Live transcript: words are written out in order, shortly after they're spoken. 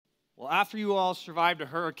Well, after you all survived a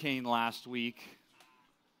hurricane last week,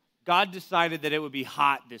 God decided that it would be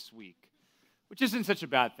hot this week, which isn't such a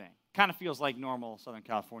bad thing. Kind of feels like normal Southern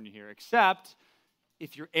California here, except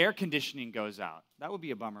if your air conditioning goes out. That would be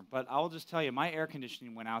a bummer, but I'll just tell you, my air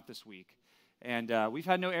conditioning went out this week, and we've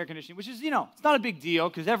had no air conditioning, which is, it's not a big deal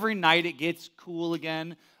because every night it gets cool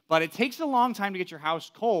again, but it takes a long time to get your house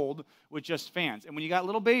cold with just fans. And when you got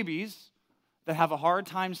little babies that have a hard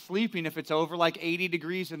time sleeping if it's over like 80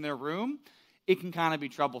 degrees in their room, it can kind of be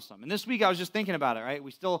troublesome. And this week I was just thinking about it, right?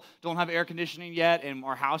 We still don't have air conditioning yet, and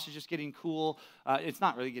our house is just getting cool. It's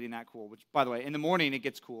not really getting that cool, which, by the way, in the morning it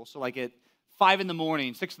gets cool. So like at 5 in the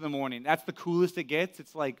morning, 6 in the morning, that's the coolest it gets.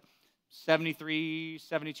 It's like 73,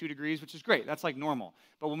 72 degrees, which is great. That's like normal.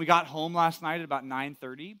 But when we got home last night at about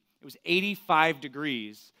 9:30, it was 85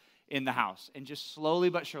 degrees in the house. And just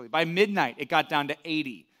slowly but surely, by midnight, it got down to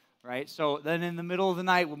 80. Right? So then in the middle of the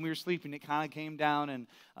night when we were sleeping, it kind of came down, and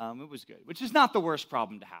it was good, which is not the worst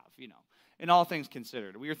problem to have, in all things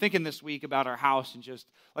considered. We were thinking this week about our house and just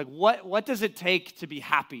like what does it take to be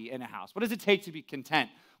happy in a house? What does it take to be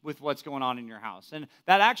content with what's going on in your house? And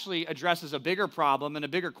that actually addresses a bigger problem and a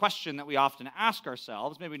bigger question that we often ask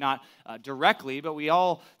ourselves, maybe not directly, but we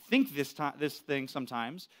all think this thing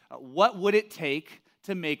sometimes. What would it take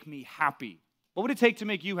to make me happy? What would it take to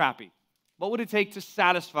make you happy? What would it take to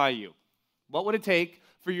satisfy you? What would it take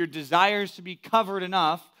for your desires to be covered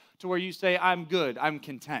enough to where you say, I'm good, I'm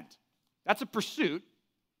content? That's a pursuit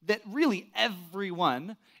that really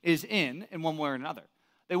everyone is in one way or another.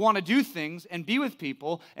 They want to do things and be with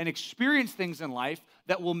people and experience things in life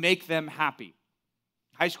that will make them happy.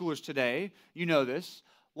 High schoolers today, you know this,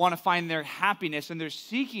 want to find their happiness, and they're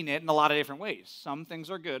seeking it in a lot of different ways. Some things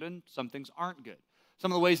are good and some things aren't good.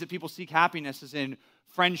 Some of the ways that people seek happiness is in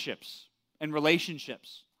friendships and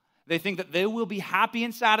relationships. They think that they will be happy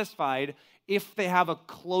and satisfied if they have a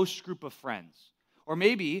close group of friends. Or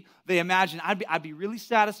maybe they imagine, I'd be really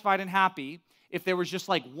satisfied and happy if there was just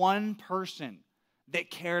like one person that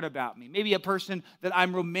cared about me. Maybe a person that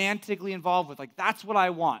I'm romantically involved with. Like, that's what I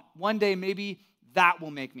want. One day, maybe that will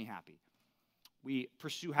make me happy. We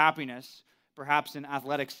pursue happiness, perhaps in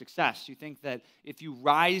athletic success. You think that if you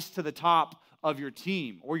rise to the top of your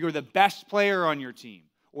team, or you're the best player on your team,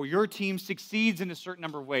 or your team succeeds in a certain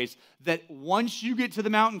number of ways, that once you get to the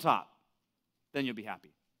mountaintop, then you'll be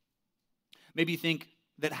happy. Maybe you think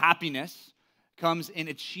that happiness comes in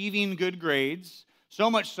achieving good grades, so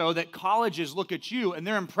much so that colleges look at you and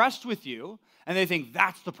they're impressed with you, and they think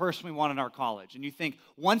that's the person we want in our college. And you think,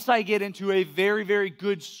 once I get into a very, very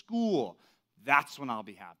good school, that's when I'll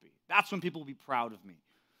be happy. That's when people will be proud of me.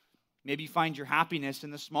 Maybe you find your happiness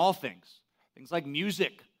in the small things like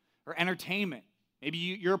music or entertainment. Maybe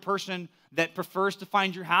you're a person that prefers to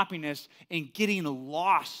find your happiness in getting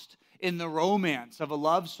lost in the romance of a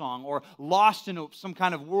love song, or lost in some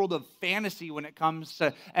kind of world of fantasy when it comes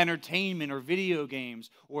to entertainment or video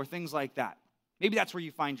games or things like that. Maybe that's where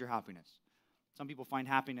you find your happiness. Some people find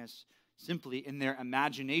happiness simply in their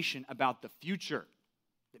imagination about the future,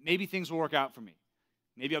 that maybe things will work out for me.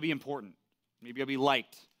 Maybe I'll be important. Maybe I'll be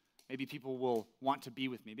liked. Maybe people will want to be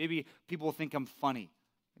with me. Maybe people will think I'm funny.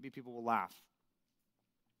 Maybe people will laugh.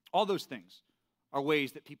 All those things are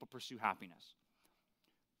ways that people pursue happiness.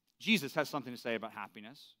 Jesus has something to say about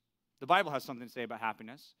happiness. The Bible has something to say about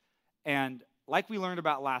happiness. And like we learned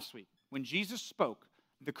about last week, when Jesus spoke,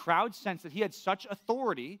 the crowd sensed that he had such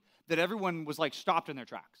authority that everyone was like stopped in their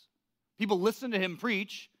tracks. People listened to him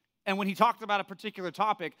preach, and when he talked about a particular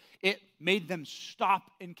topic, it made them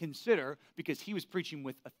stop and consider, because he was preaching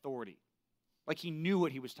with authority. Like he knew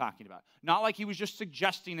what he was talking about. Not like he was just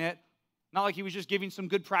suggesting it. Not like he was just giving some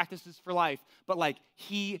good practices for life, but like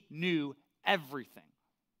he knew everything.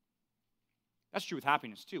 That's true with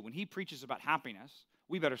happiness too. When he preaches about happiness,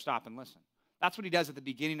 we better stop and listen. That's what he does at the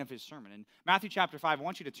beginning of his sermon. In Matthew chapter 5, I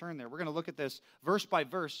want you to turn there. We're going to look at this verse by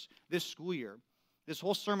verse this school year. This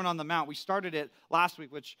whole Sermon on the Mount, we started it last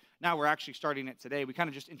week, which now we're actually starting it today. We kind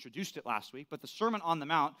of just introduced it last week. But the Sermon on the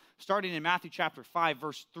Mount, starting in Matthew chapter 5,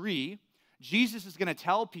 verse 3, Jesus is going to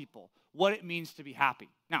tell people what it means to be happy.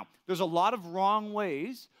 Now, there's a lot of wrong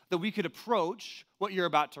ways that we could approach what you're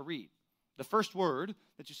about to read. The first word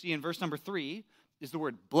that you see in verse number 3 is the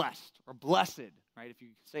word blessed or blessed, right? If you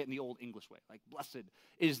say it in the old English way, like blessed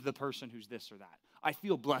is the person who's this or that. I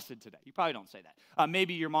feel blessed today. You probably don't say that.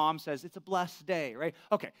 Maybe your mom says it's a blessed day, right?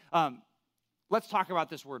 Okay, let's talk about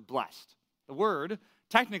this word blessed. The word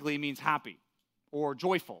technically means happy or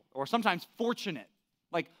joyful or sometimes fortunate,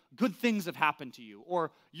 like good things have happened to you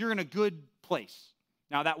or you're in a good place.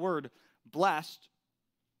 Now that word blessed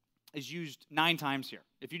is used 9 times here.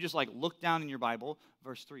 If you just like look down in your Bible,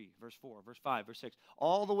 verse 3, verse 4, verse 5, verse 6,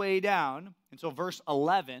 all the way down until verse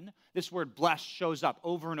 11, this word blessed shows up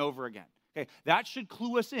over and over again. Okay, that should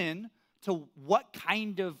clue us in to what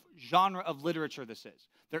kind of genre of literature this is.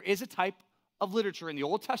 There is a type of literature in the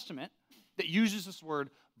Old Testament that uses this word,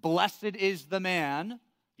 blessed is the man,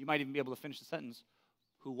 you might even be able to finish the sentence,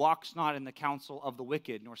 who walks not in the counsel of the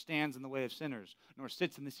wicked, nor stands in the way of sinners, nor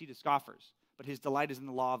sits in the seat of scoffers. But his delight is in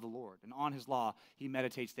the law of the Lord, and on his law he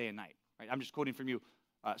meditates day and night. Right? I'm just quoting from you,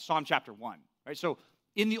 Psalm chapter 1. Right? So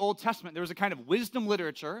in the Old Testament, there was a kind of wisdom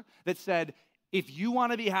literature that said, if you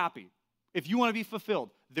want to be happy, if you want to be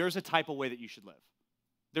fulfilled, there's a type of way that you should live.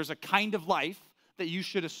 There's a kind of life that you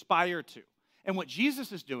should aspire to. And what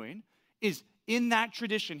Jesus is doing is, in that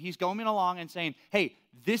tradition, he's going along and saying, hey,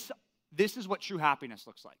 this is what true happiness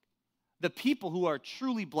looks like. The people who are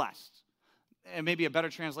truly blessed, and maybe a better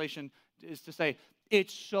translation is to say,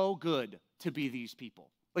 it's so good to be these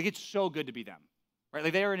people. Like, it's so good to be them, right?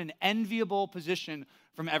 Like, they are in an enviable position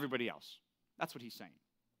from everybody else. That's what he's saying.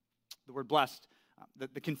 The word blessed,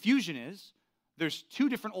 the confusion is, there's 2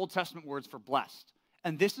 different Old Testament words for blessed,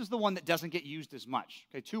 and this is the one that doesn't get used as much.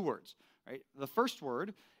 Okay, 2 words, right? The first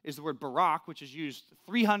word is the word barak, which is used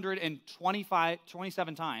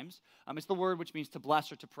 327 times. It's the word which means to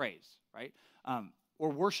bless or to praise, right? Or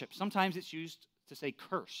worship. Sometimes it's used to say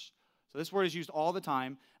curse. So this word is used all the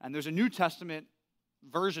time, and there's a New Testament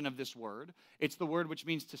version of this word. It's the word which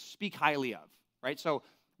means to speak highly of, right? So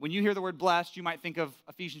when you hear the word blessed, you might think of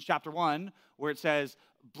Ephesians chapter 1, where it says,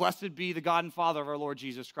 blessed be the God and Father of our Lord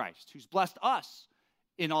Jesus Christ, who's blessed us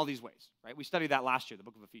in all these ways, right? We studied that last year, the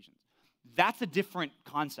book of Ephesians. That's a different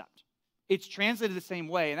concept. It's translated the same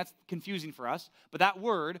way, and that's confusing for us, but that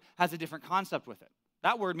word has a different concept with it.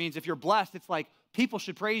 That word means if you're blessed, it's like people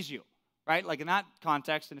should praise you. Right? Like in that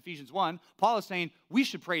context, in Ephesians 1, Paul is saying we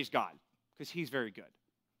should praise God because he's very good.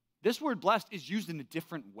 This word blessed is used in a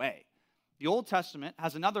different way. The Old Testament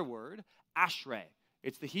has another word, ashrei.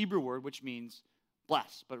 It's the Hebrew word which means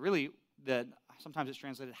blessed, but really sometimes it's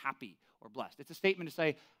translated happy or blessed. It's a statement to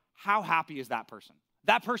say, how happy is that person?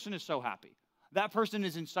 That person is so happy. That person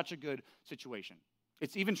is in such a good situation.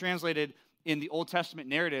 It's even translated in the Old Testament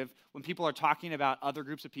narrative when people are talking about other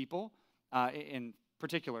groups of people, in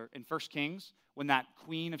particular, in 1 Kings, when that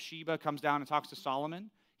queen of Sheba comes down and talks to Solomon,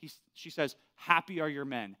 she says, happy are your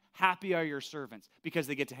men, happy are your servants, because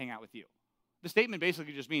they get to hang out with you. The statement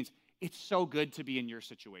basically just means, it's so good to be in your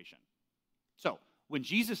situation. So, when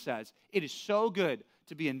Jesus says, it is so good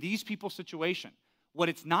to be in these people's situation, what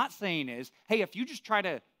it's not saying is, hey, if you just try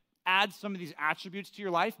to add some of these attributes to your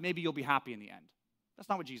life, maybe you'll be happy in the end. That's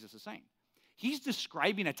not what Jesus is saying. He's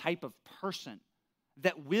describing a type of person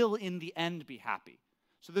that will in the end be happy.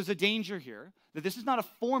 So there's a danger here that this is not a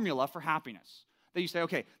formula for happiness. That you say,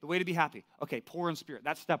 okay, the way to be happy, okay, poor in spirit,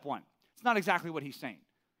 that's step 1. It's not exactly what he's saying.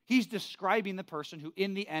 He's describing the person who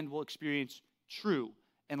in the end will experience true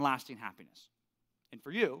and lasting happiness. And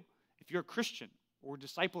for you, if you're a Christian or a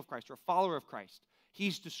disciple of Christ or a follower of Christ,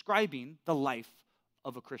 he's describing the life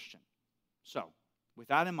of a Christian. So, with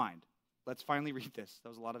that in mind, let's finally read this. That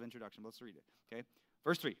was a lot of introduction. Let's read it, okay?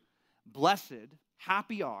 Verse 3, blessed,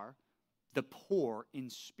 happy are the poor in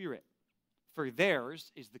spirit, for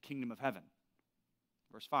theirs is the kingdom of heaven.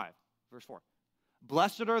 Verse 4.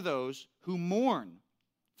 Blessed are those who mourn,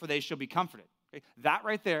 for they shall be comforted. Okay? That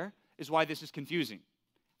right there is why this is confusing.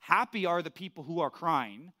 Happy are the people who are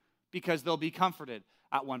crying, because they'll be comforted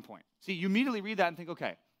at one point. See, you immediately read that and think,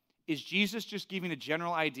 okay, is Jesus just giving a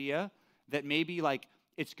general idea that maybe like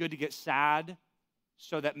it's good to get sad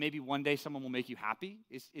so that maybe one day someone will make you happy?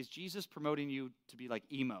 Is Jesus promoting you to be like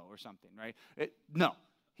emo or something, right? No,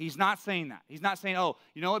 he's not saying that. He's not saying, oh,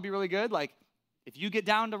 you know what would be really good? Like, if you get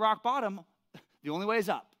down to rock bottom, the only way is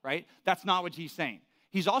up, right? That's not what he's saying.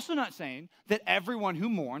 He's also not saying that everyone who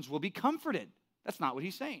mourns will be comforted. That's not what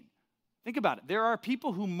he's saying. Think about it. There are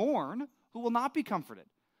people who mourn who will not be comforted.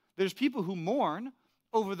 There's people who mourn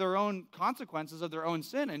over their own consequences of their own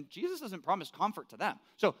sin, and Jesus doesn't promise comfort to them.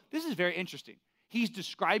 So this is very interesting. He's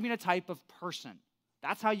describing a type of person.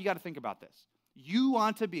 That's how you got to think about this. You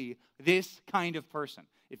want to be this kind of person.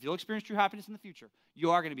 If you'll experience true happiness in the future,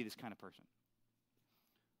 you are going to be this kind of person.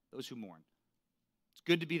 Those who mourn. It's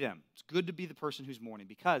good to be them. It's good to be the person who's mourning,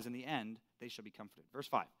 because in the end, they shall be comforted. Verse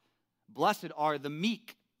 5. Blessed are the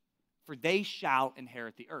meek, for they shall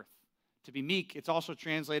inherit the earth. To be meek, it's also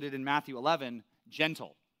translated in Matthew 11,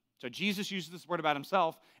 gentle. So Jesus uses this word about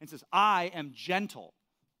himself and says, I am gentle,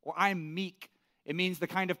 or I'm meek. It means the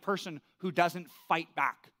kind of person who doesn't fight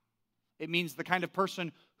back. It means the kind of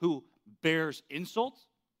person who bears insult,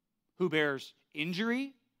 who bears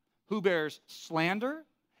injury, who bears slander.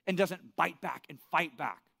 and doesn't bite back and fight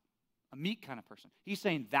back. A meek kind of person. He's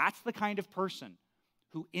saying that's the kind of person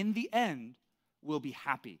who in the end will be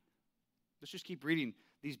happy. Let's just keep reading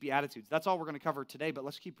these Beatitudes. That's all we're going to cover today, but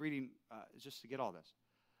let's keep reading just to get all this.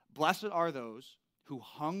 Blessed are those who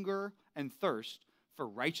hunger and thirst for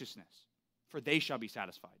righteousness, for they shall be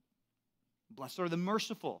satisfied. Blessed are the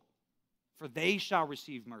merciful, for they shall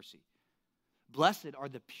receive mercy. Blessed are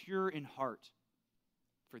the pure in heart,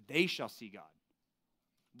 for they shall see God.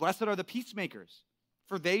 Blessed are the peacemakers,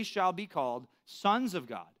 for they shall be called sons of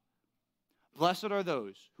God. Blessed are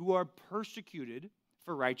those who are persecuted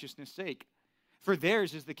for righteousness' sake, for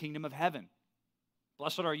theirs is the kingdom of heaven.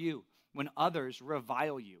 Blessed are you when others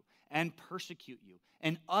revile you and persecute you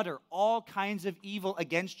and utter all kinds of evil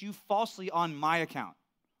against you falsely on my account.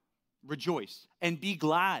 Rejoice and be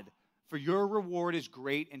glad, for your reward is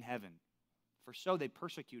great in heaven. For so they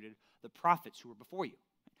persecuted the prophets who were before you.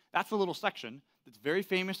 That's the little section that's very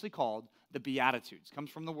famously called the Beatitudes. It comes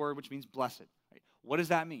from the word which means blessed. Right? What does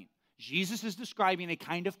that mean? Jesus is describing a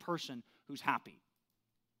kind of person who's happy.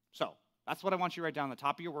 So that's what I want you to write down on the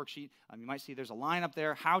top of your worksheet. You might see there's a line up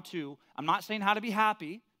there, how to. I'm not saying how to be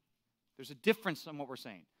happy. There's a difference in what we're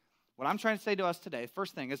saying. What I'm trying to say to us today,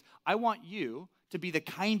 first thing is, I want you to be the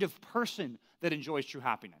kind of person that enjoys true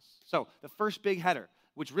happiness. So the first big header,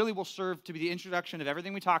 which really will serve to be the introduction of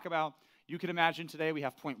everything we talk about. You can imagine today we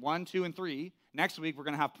have point 1, 2, and 3. Next week, we're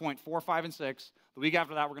going to have point 4, 5, and 6. The week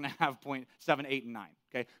after that, we're going to have point 7, 8, and 9.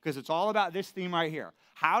 Okay? Because it's all about this theme right here.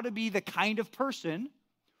 How to be the kind of person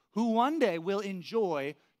who one day will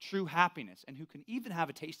enjoy true happiness and who can even have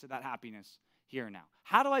a taste of that happiness here and now.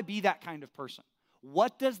 How do I be that kind of person?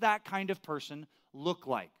 What does that kind of person look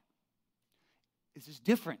like? This is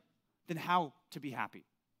different than how to be happy.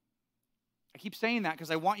 I keep saying that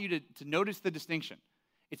because I want you to notice the distinction.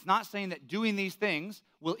 It's not saying that doing these things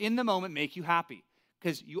will in the moment make you happy,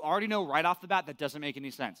 because you already know right off the bat that doesn't make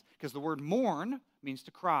any sense, because the word mourn means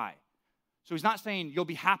to cry. So he's not saying you'll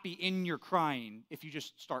be happy in your crying if you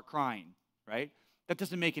just start crying, right? That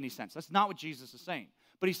doesn't make any sense. That's not what Jesus is saying.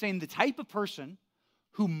 But he's saying the type of person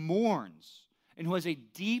who mourns and who has a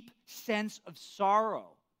deep sense of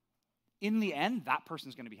sorrow, in the end, that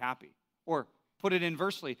person's going to be happy. Or put it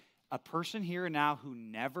inversely, a person here and now who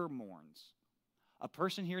never mourns, a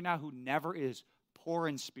person here now who never is poor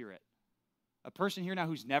in spirit, a person here now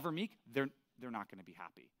who's never meek, they're not going to be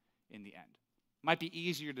happy in the end. Might be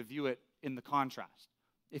easier to view it in the contrast.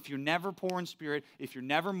 If you're never poor in spirit, if you're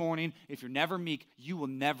never mourning, if you're never meek, you will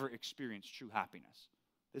never experience true happiness.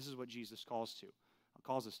 This is what Jesus calls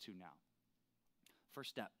us to now.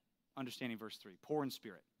 First step, understanding verse 3, poor in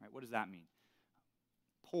spirit. Right? What does that mean?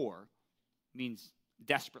 Poor means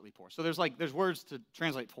desperately poor. So there's words to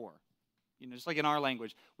translate poor. You know, just like in our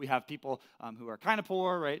language, we have people who are kind of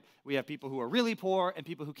poor, right? We have people who are really poor and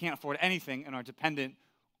people who can't afford anything and are dependent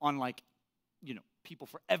on people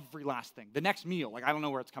for every last thing. The next meal, I don't know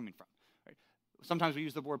where it's coming from. Right? Sometimes we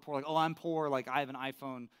use the word poor, like, oh, I'm poor, like I have an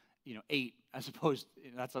iPhone, 8, as opposed,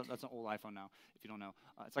 that's an old iPhone now, if you don't know.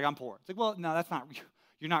 It's like, I'm poor. It's like, well, no, that's not,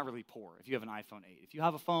 you're not really poor if you have an iPhone 8. If you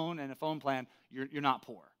have a phone and a phone plan, you're not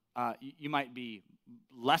poor. You might be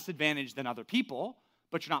less advantaged than other people,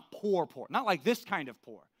 but you're not poor. Not like this kind of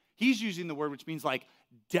poor. He's using the word which means like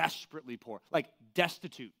desperately poor. Like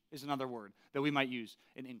destitute is another word that we might use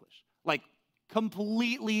in English. Like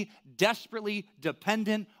completely, desperately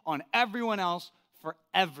dependent on everyone else for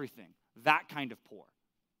everything. That kind of poor.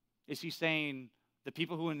 Is he saying the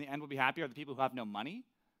people who in the end will be happy are the people who have no money?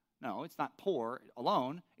 No, it's not poor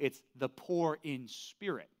alone. It's the poor in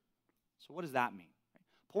spirit. So what does that mean?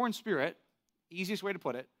 Poor in spirit, easiest way to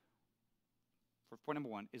put it, for point number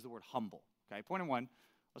 1, is the word humble. Okay, point number 1,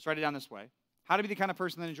 let's write it down this way. How to be the kind of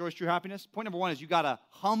person that enjoys true happiness? Point number 1 is you got to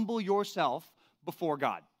humble yourself before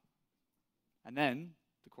God. And then,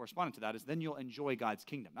 the correspondent to that is then you'll enjoy God's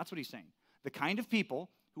kingdom. That's what he's saying. The kind of people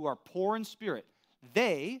who are poor in spirit,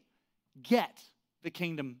 they get the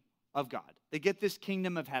kingdom of God. They get this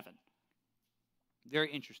kingdom of heaven.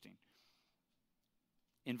 Very interesting.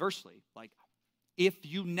 Inversely, if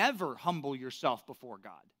you never humble yourself before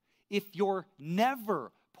God, if you're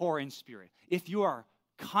never poor in spirit, if you are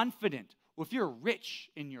confident, or if you're rich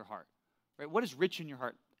in your heart, right? What is rich in your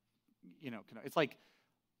heart? It's like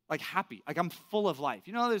happy. Like I'm full of life.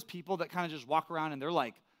 There's people that kind of just walk around and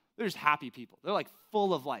they're just happy people. They're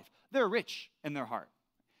full of life. They're rich in their heart.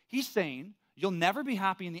 He's saying you'll never be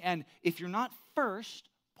happy in the end if you're not first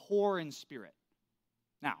poor in spirit.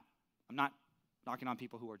 Now, I'm not knocking on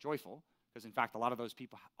people who are joyful, because in fact, a lot of those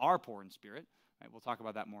people are poor in spirit. Right? We'll talk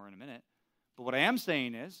about that more in a minute. But what I am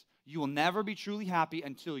saying is, you will never be truly happy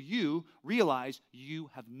until you realize you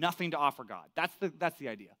have nothing to offer God. That's the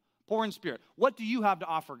idea. Poor in spirit. What do you have to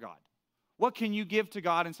offer God? What can you give to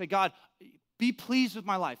God and say, God, be pleased with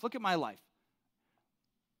my life. Look at my life.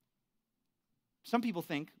 Some people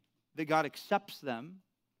think that God accepts them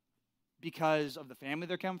because of the family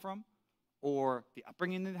they come from, or the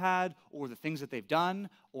upbringing they've had, or the things that they've done,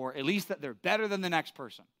 or at least that they're better than the next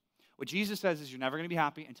person. What Jesus says is you're never going to be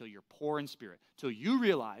happy until you're poor in spirit, until you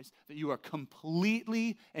realize that you are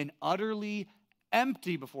completely and utterly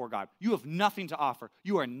empty before God. You have nothing to offer.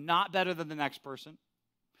 You are not better than the next person.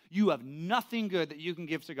 You have nothing good that you can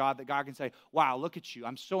give to God that God can say, wow, look at you.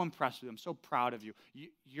 I'm so impressed with you. I'm so proud of you.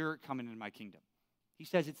 You're coming into my kingdom. He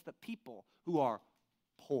says it's the people who are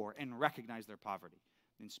poor and recognize their poverty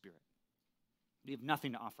in spirit. They have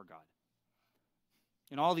nothing to offer God.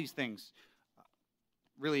 And all these things,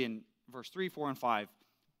 really in verse 3, 4, and 5,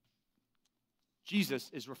 Jesus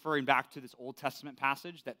is referring back to this Old Testament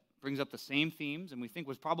passage that brings up the same themes and we think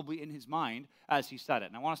was probably in his mind as he said it.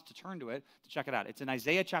 And I want us to turn to it to check it out. It's in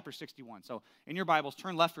Isaiah chapter 61. So in your Bibles,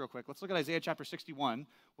 turn left real quick. Let's look at Isaiah chapter 61.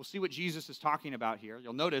 We'll see what Jesus is talking about here.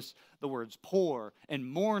 You'll notice the words poor and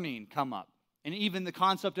mourning come up. And even the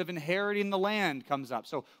concept of inheriting the land comes up.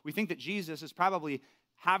 So we think that Jesus is probably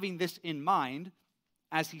having this in mind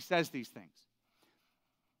as he says these things.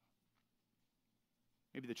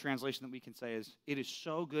 Maybe the translation that we can say is, it is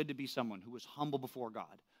so good to be someone who is humble before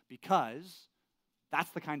God, because that's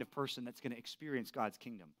the kind of person that's going to experience God's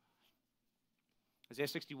kingdom. Isaiah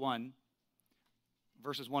 61,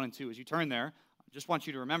 verses 1 and 2. As you turn there, I just want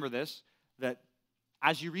you to remember this, that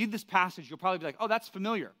as you read this passage, you'll probably be like, oh, that's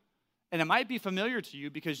familiar. And it might be familiar to you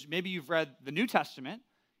because maybe you've read the New Testament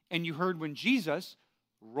and you heard when Jesus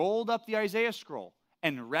rolled up the Isaiah scroll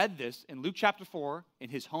and read this in Luke chapter 4 in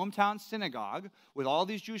his hometown synagogue with all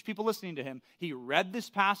these Jewish people listening to him. He read this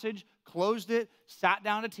passage, closed it, sat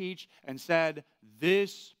down to teach, and said,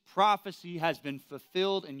 this prophecy has been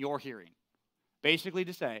fulfilled in your hearing. Basically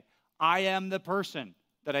to say, I am the person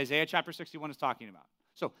that Isaiah chapter 61 is talking about.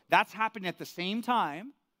 So that's happening at the same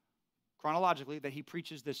time, chronologically, that he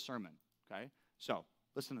preaches this sermon. Okay? So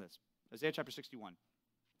listen to this. Isaiah chapter 61.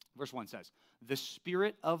 Verse 1 says, the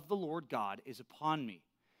Spirit of the Lord God is upon me,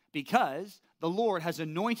 because the Lord has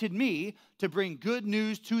anointed me to bring good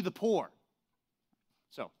news to the poor.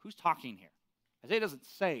 So, who's talking here? Isaiah doesn't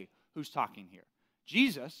say who's talking here.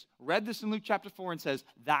 Jesus read this in Luke chapter 4 and says,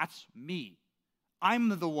 that's me. I'm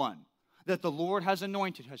the one that the Lord has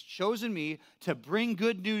anointed, has chosen me to bring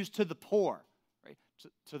good news to the poor. Right?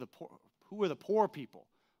 To the poor. Who are the poor people?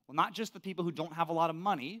 Well, not just the people who don't have a lot of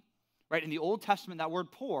money. Right? In the Old Testament, that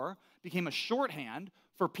word poor became a shorthand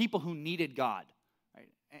for people who needed God. Right?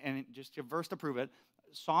 And just a verse to prove it,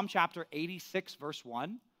 Psalm chapter 86, verse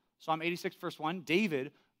 1. Psalm 86, verse 1,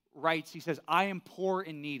 David writes, he says, I am poor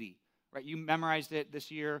and needy. Right? You memorized it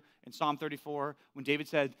this year in Psalm 34 when David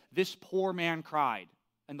said, this poor man cried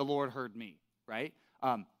and the Lord heard me. Right?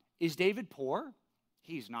 Is David poor?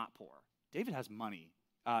 He's not poor. David has money.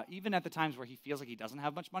 Even at the times where he feels like he doesn't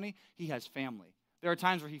have much money, he has family. There are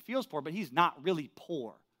times where he feels poor, but he's not really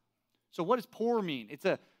poor. So what does poor mean?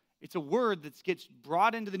 It's a word that gets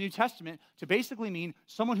brought into the New Testament to basically mean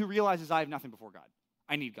someone who realizes I have nothing before God.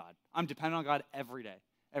 I need God. I'm dependent on God every day.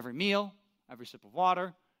 Every meal, every sip of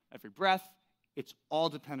water, every breath, it's all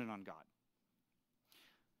dependent on God.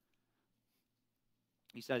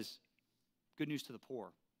 He says, good news to the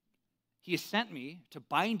poor. He has sent me to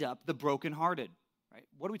bind up the brokenhearted. Right?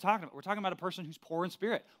 What are we talking about? We're talking about a person who's poor in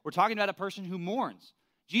spirit. We're talking about a person who mourns.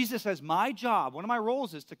 Jesus says, my job, one of my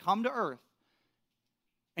roles is to come to earth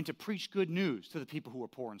and to preach good news to the people who are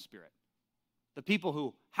poor in spirit. The people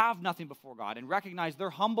who have nothing before God and recognize they're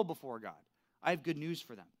humble before God. I have good news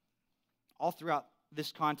for them. All throughout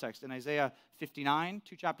this context, in Isaiah 59,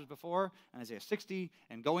 2 chapters before, and Isaiah 60,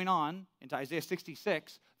 and going on into Isaiah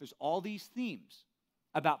 66, there's all these themes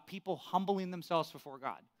about people humbling themselves before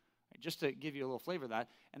God. Just to give you a little flavor of that,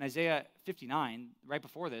 in Isaiah 59, right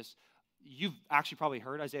before this, you've actually probably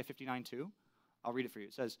heard Isaiah 59 too. I'll read it for you.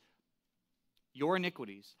 It says, your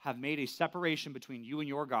iniquities have made a separation between you and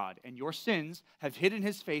your God, and your sins have hidden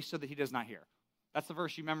his face so that he does not hear. That's the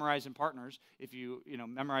verse you memorize in Partners if you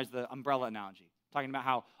memorize the umbrella analogy, talking about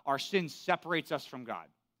how our sin separates us from God.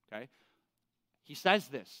 Okay? He says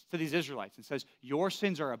this to these Israelites and says, your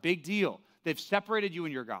sins are a big deal. They've separated you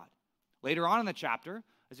and your God. Later on in the chapter,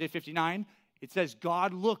 Isaiah 59, it says,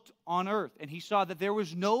 God looked on earth and he saw that there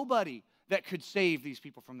was nobody that could save these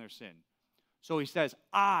people from their sin. So he says,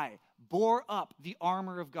 I bore up the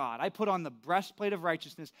armor of God. I put on the breastplate of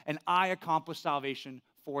righteousness and I accomplished salvation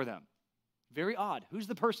for them. Very odd. Who's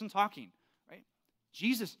the person talking?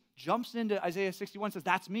 Jesus jumps into Isaiah 61 and says,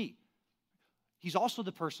 that's me. He's also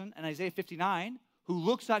the person in Isaiah 59 who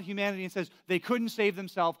looks at humanity and says, they couldn't save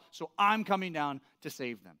themselves, so I'm coming down to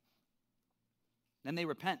save them. Then they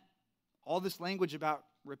repent. All this language about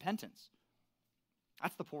repentance.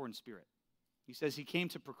 That's the poor in spirit. He says he came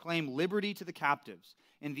to proclaim liberty to the captives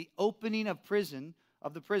and the opening of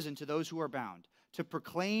the prison to those who are bound, to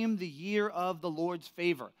proclaim the year of the Lord's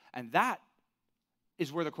favor. And that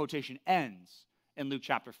is where the quotation ends in Luke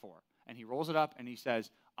chapter 4. And he rolls it up and he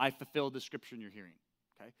says, I fulfilled the scripture you're hearing.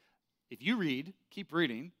 Okay? If you read, keep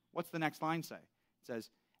reading, what's the next line say? It says,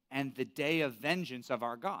 and the day of vengeance of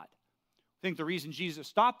our God. I think the reason Jesus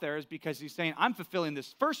stopped there is because he's saying, I'm fulfilling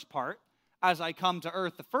this first part as I come to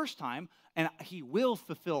earth the first time, and he will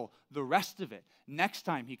fulfill the rest of it next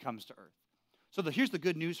time he comes to earth. So here's the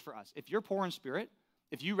good news for us. If you're poor in spirit,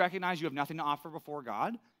 if you recognize you have nothing to offer before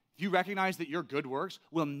God, if you recognize that your good works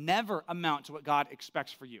will never amount to what God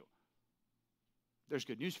expects for you, there's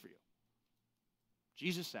good news for you.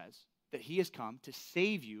 Jesus says that he has come to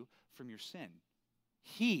save you from your sin.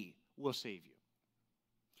 He will save you.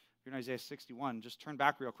 You're in Isaiah 61. Just turn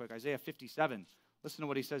back real quick. Isaiah 57. Listen to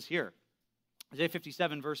what he says here. Isaiah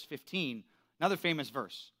 57, verse 15. Another famous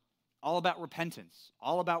verse. All about repentance.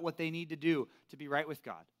 All about what they need to do to be right with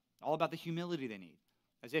God. All about the humility they need.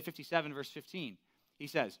 Isaiah 57, verse 15. He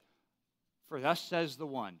says, for thus says the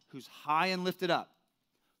one who's high and lifted up,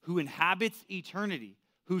 who inhabits eternity,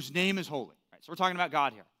 whose name is holy. Right, so we're talking about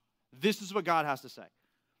God here. This is what God has to say.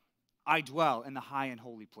 I dwell in the high and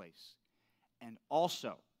holy place, and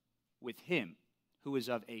also with him who is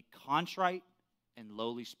of a contrite and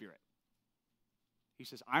lowly spirit. He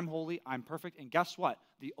says, I'm holy, I'm perfect, and guess what?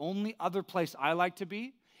 The only other place I like to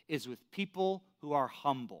be is with people who are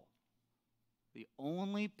humble. The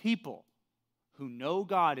only people who know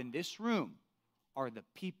God in this room are the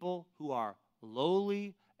people who are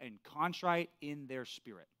lowly and contrite in their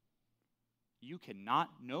spirit. You cannot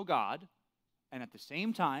know God and at the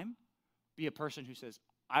same time be a person who says,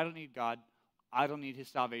 I don't need God, I don't need his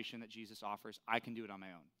salvation that Jesus offers, I can do it on my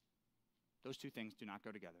own. Those two things do not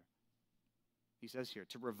go together. He says here,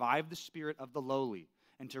 to revive the spirit of the lowly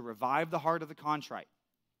and to revive the heart of the contrite.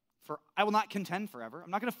 For I will not contend forever. I'm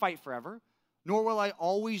not going to fight forever, nor will I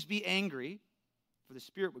always be angry, for the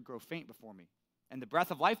spirit would grow faint before me, and the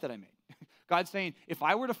breath of life that I made. God's saying, if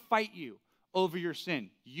I were to fight you over your sin,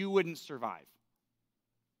 you wouldn't survive.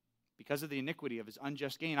 Because of the iniquity of his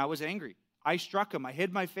unjust gain, I was angry. I struck him. I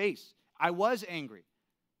hid my face. I was angry.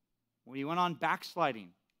 When he went on backsliding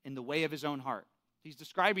in the way of his own heart. He's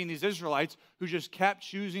describing these Israelites who just kept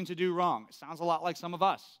choosing to do wrong. It sounds a lot like some of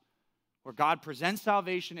us, where God presents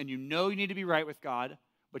salvation and you know you need to be right with God,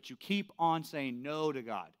 but you keep on saying no to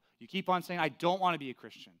God. You keep on saying, I don't want to be a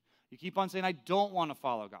Christian. You keep on saying, I don't want to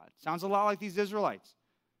follow God. Sounds a lot like these Israelites.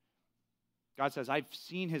 God says, I've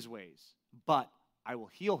seen his ways, but I will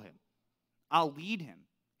heal him. I'll lead him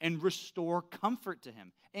and restore comfort to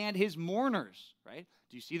him and his mourners, right?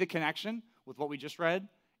 Do you see the connection with what we just read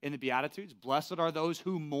in the Beatitudes? Blessed are those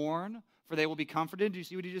who mourn, for they will be comforted. Do you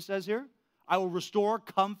see what he just says here? I will restore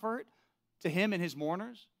comfort to him and his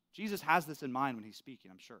mourners. Jesus has this in mind when he's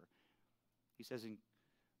speaking, I'm sure. He says in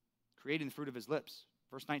creating the fruit of his lips,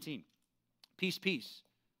 verse 19, peace, peace,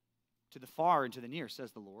 to the far and to the near,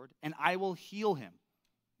 says the Lord, and I will heal him.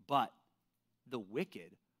 But the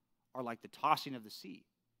wicked are like the tossing of the sea,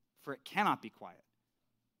 for it cannot be quiet,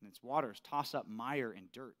 and its waters toss up mire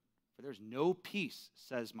and dirt. For there's no peace,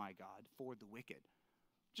 says my God, for the wicked.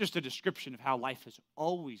 Just a description of how life has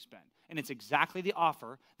always been. And it's exactly the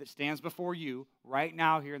offer that stands before you right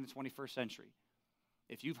now here in the 21st century.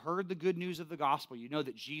 If you've heard the good news of the gospel, you know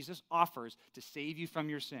that Jesus offers to save you from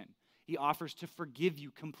your sin. He offers to forgive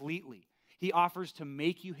you completely. He offers to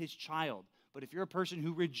make you his child. But if you're a person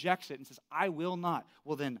who rejects it and says, I will not,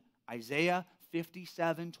 well then Isaiah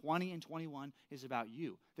 57, 20 and 21 is about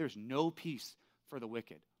you. There's no peace for the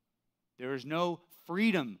wicked. There is no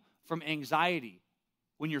freedom from anxiety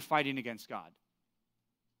when you're fighting against God.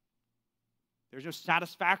 There's no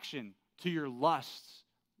satisfaction to your lusts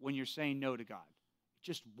when you're saying no to God. It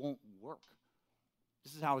just won't work.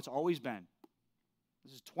 This is how it's always been.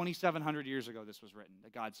 This is 2,700 years ago this was written,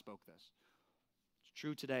 that God spoke this. It's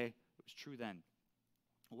true today. It was true then.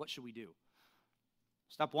 Well, what should we do?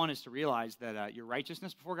 Step one is to realize that your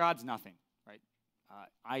righteousness before God is nothing, right?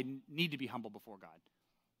 I need to be humble before God.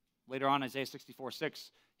 Later on, Isaiah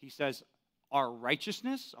 64:6, he says, our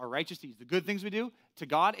righteousness, our righteous deeds, the good things we do, to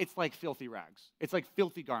God, it's like filthy rags. It's like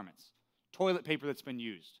filthy garments, toilet paper that's been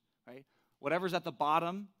used, right? Whatever's at the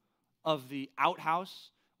bottom of the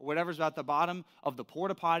outhouse, or whatever's at the bottom of the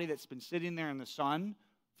porta potty that's been sitting there in the sun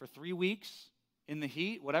for 3 weeks in the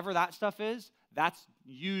heat, whatever that stuff is, that's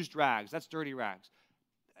used rags. That's dirty rags.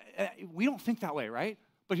 We don't think that way, right?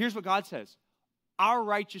 But here's what God says. Our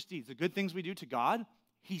righteous deeds, the good things we do to God,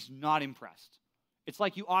 he's not impressed. It's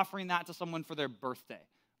like you offering that to someone for their birthday,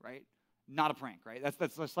 right? Not a prank, right?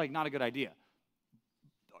 That's like not a good idea.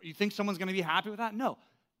 You think someone's going to be happy with that? No.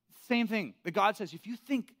 Same thing. That God says, if you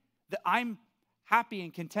think that I'm happy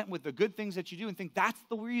and content with the good things that you do and think that's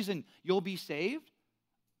the reason you'll be saved,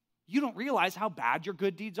 you don't realize how bad your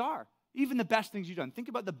good deeds are. Even the best things you've done. Think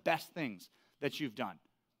about the best things that you've done.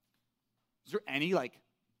 Is there any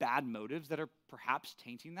bad motives that are perhaps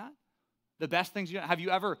tainting that? The best things have you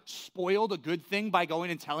ever spoiled a good thing by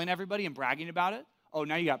going and telling everybody and bragging about it? Oh,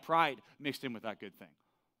 now you got pride mixed in with that good thing.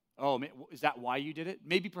 Oh, is that why you did it?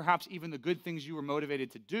 Maybe perhaps even the good things you were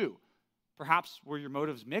motivated to do. Perhaps were your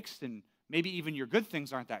motives mixed and maybe even your good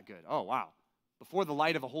things aren't that good. Oh, wow. Before the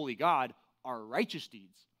light of a holy God, our righteous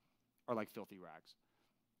deeds are like filthy rags.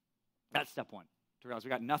 That's step one, to realize we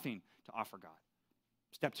got nothing to offer God.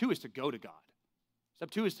 Step two is to go to God.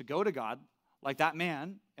 Step two is to go to God like that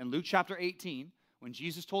man in Luke chapter 18 when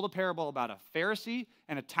Jesus told a parable about a Pharisee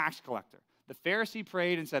and a tax collector. The Pharisee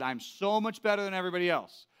prayed and said, I'm so much better than everybody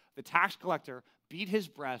else. The tax collector beat his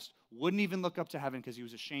breast, wouldn't even look up to heaven because he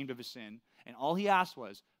was ashamed of his sin. And all he asked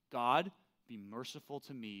was, God, be merciful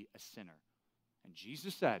to me, a sinner. And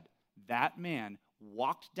Jesus said, that man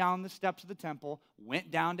walked down the steps of the temple,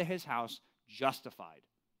 went down to his house, justified.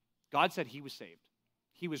 God said he was saved.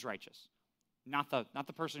 He was righteous, not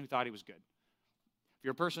the person who thought he was good. If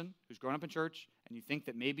you're a person who's grown up in church and you think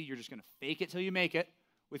that maybe you're just going to fake it till you make it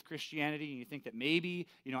with Christianity, and you think that maybe,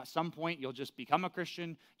 at some point you'll just become a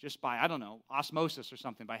Christian just by, osmosis or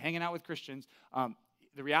something, by hanging out with Christians,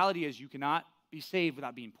 the reality is you cannot be saved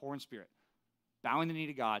without being poor in spirit, bowing the knee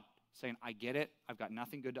to God, saying, I get it, I've got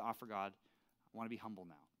nothing good to offer God, I want to be humble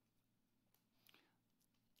now.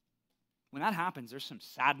 When that happens, there's some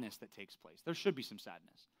sadness that takes place. There should be some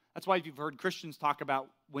sadness. That's why if you've heard Christians talk about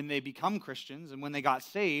when they become Christians and when they got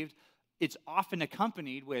saved, it's often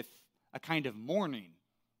accompanied with a kind of mourning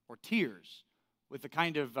or tears, with a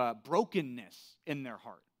kind of brokenness in their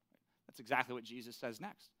heart. That's exactly what Jesus says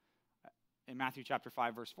next. In Matthew chapter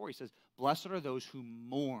 5, verse 4, he says, blessed are those who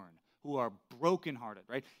mourn, who are brokenhearted,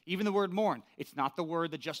 right? Even the word mourn, it's not the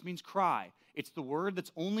word that just means cry. It's the word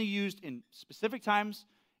that's only used in specific times,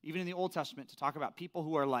 even in the Old Testament, to talk about people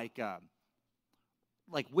who are like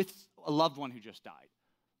with a loved one who just died.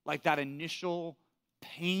 Like that initial,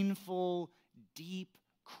 painful, deep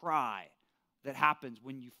cry that happens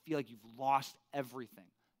when you feel like you've lost everything.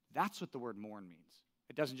 That's what the word mourn means.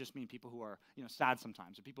 It doesn't just mean people who are, sad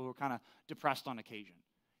sometimes, or people who are kind of depressed on occasion.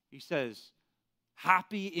 He says,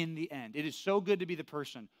 happy in the end. It is so good to be the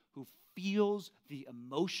person who feels the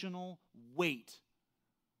emotional weight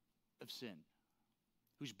of sin,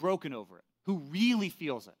 who's broken over it, who really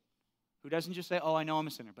feels it, who doesn't just say, oh, I know I'm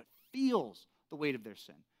a sinner, but feels the weight of their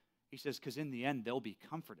sin. He says, because in the end, they'll be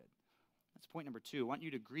comforted. That's point number 2. I want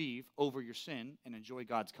you to grieve over your sin and enjoy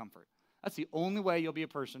God's comfort. That's the only way you'll be a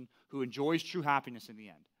person who enjoys true happiness in the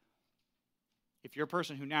end. If you're a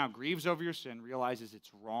person who now grieves over your sin, realizes it's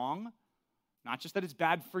wrong, not just that it's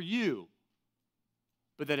bad for you,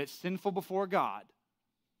 but that it's sinful before God,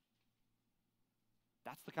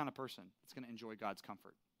 that's the kind of person that's going to enjoy God's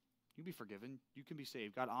comfort. You can be forgiven. You can be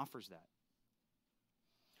saved. God offers that.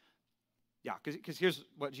 Yeah, because here's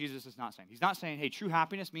what Jesus is not saying. He's not saying, hey, true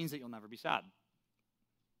happiness means that you'll never be sad.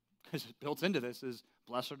 Because built into this is,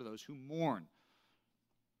 blessed are those who mourn.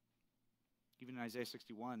 Even in Isaiah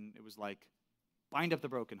 61, it was like, bind up the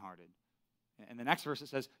brokenhearted. And the next verse it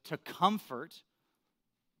says, to comfort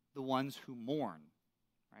the ones who mourn.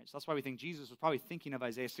 Right? So that's why we think Jesus was probably thinking of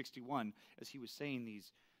Isaiah 61 as he was saying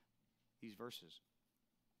these verses.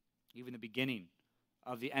 Even the beginning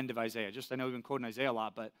of the end of Isaiah. I know we've been quoting Isaiah a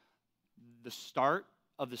lot, but the start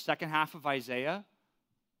of the second half of Isaiah,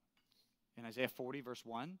 in Isaiah 40, verse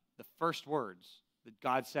 1, the first words that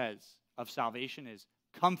God says of salvation is,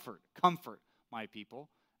 comfort, comfort my people.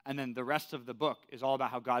 And then the rest of the book is all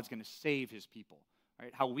about how God's going to save his people,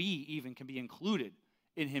 right? How we even can be included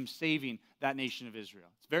in him saving that nation of Israel.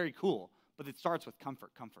 It's very cool, but it starts with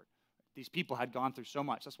comfort, comfort. These people had gone through so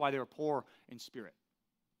much. That's why they were poor in spirit.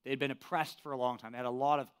 They had been oppressed for a long time. They had a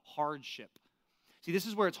lot of hardship. See, this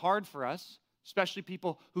is where it's hard for us, especially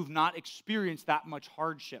people who've not experienced that much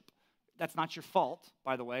hardship. That's not your fault,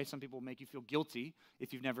 by the way. Some people make you feel guilty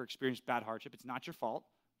if you've never experienced bad hardship. It's not your fault,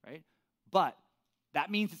 right? But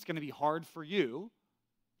that means it's going to be hard for you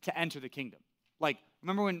to enter the kingdom. Like,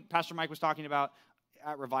 remember when Pastor Mike was talking about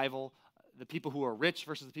at Revival, the people who are rich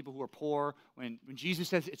versus the people who are poor? When Jesus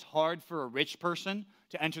says it's hard for a rich person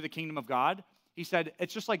to enter the kingdom of God, He said,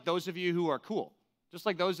 it's just like those of you who are cool. Just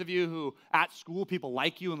like those of you who at school, people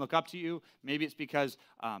like you and look up to you. Maybe it's because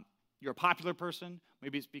you're a popular person.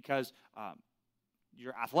 Maybe it's because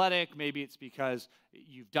you're athletic. Maybe it's because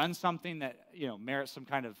you've done something that, merits some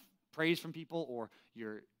kind of praise from people, or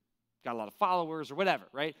you're got a lot of followers or whatever,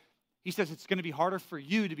 right? He says it's going to be harder for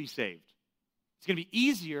you to be saved. It's going to be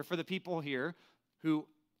easier for the people here who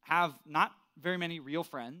have not very many real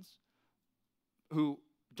friends, who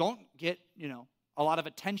don't get, a lot of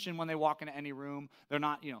attention when they walk into any room. They're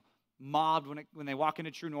not, mobbed when they walk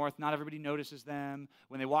into True North. Not everybody notices them.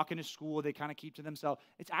 When they walk into school, they kind of keep to themselves.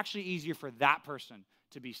 It's actually easier for that person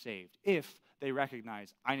to be saved if they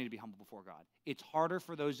recognize, I need to be humble before God. It's harder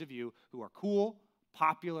for those of you who are cool,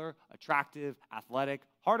 popular, attractive, athletic.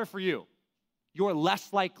 Harder for you. You're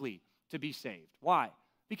less likely to be saved. Why?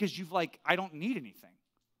 Because I don't need anything.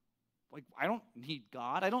 I don't need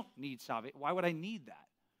God. I don't need salvation. Why would I need that?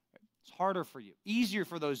 It's harder for you. Easier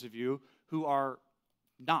for those of you who are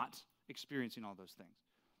not experiencing all those things.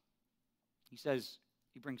 He says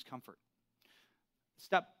he brings comfort. The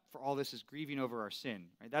step for all this is grieving over our sin.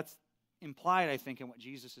 Right? That's implied, I think, in what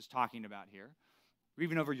Jesus is talking about here.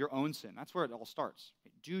 Grieving over your own sin. That's where it all starts.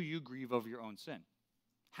 Do you grieve over your own sin?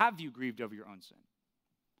 Have you grieved over your own sin?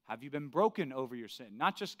 Have you been broken over your sin?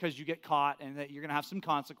 Not just because you get caught and that you're going to have some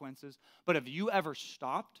consequences, but have you ever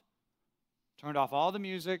stopped, turned off all the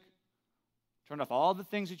music, turned off all the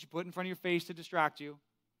things that you put in front of your face to distract you,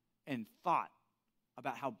 and thought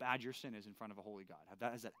about how bad your sin is in front of a holy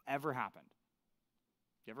God? Has that ever happened?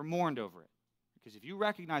 Have you ever mourned over it? Because if you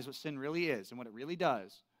recognize what sin really is and what it really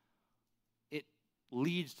does, it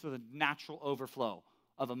leads to the natural overflow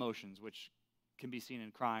of emotions, which can be seen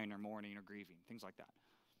in crying or mourning or grieving, things like that.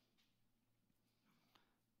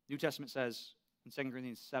 New Testament says in 2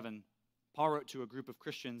 Corinthians 7, Paul wrote to a group of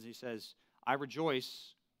Christians, he says, I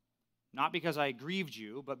rejoice not because I grieved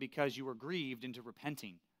you, but because you were grieved into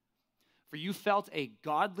repenting. For you felt a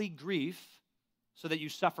godly grief so that you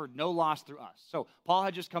suffered no loss through us. So Paul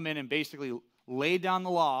had just come in and basically laid down the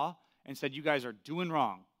law and said, you guys are doing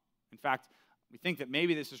wrong. In fact, we think that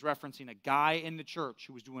maybe this is referencing a guy in the church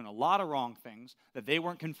who was doing a lot of wrong things that they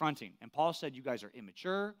weren't confronting. And Paul said, you guys are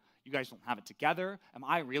immature. You guys don't have it together. Am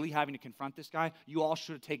I really having to confront this guy? You all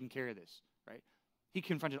should have taken care of this, right? He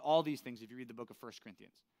confronted all these things if you read the book of 1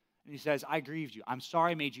 Corinthians. And he says, I grieved you. I'm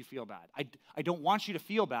sorry I made you feel bad. I don't want you to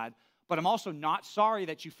feel bad, but I'm also not sorry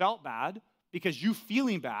that you felt bad, because you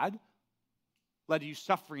feeling bad led to you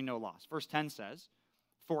suffering no loss. Verse 10 says,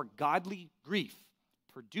 for godly grief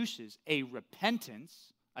produces a repentance,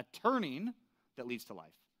 a turning that leads to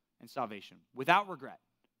life and salvation without regret,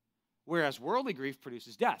 whereas worldly grief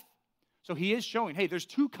produces death. So he is showing, hey, there's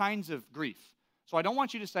two kinds of grief. So I don't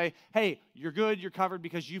want you to say, hey, you're good, you're covered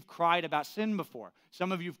because you've cried about sin before.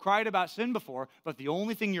 Some of you have cried about sin before, but the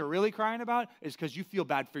only thing you're really crying about is because you feel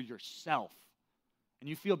bad for yourself. And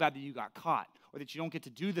you feel bad that you got caught, or that you don't get to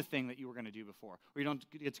do the thing that you were going to do before, or you don't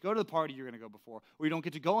get to go to the party you're going to go before, or you don't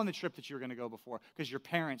get to go on the trip that you were going to go before because your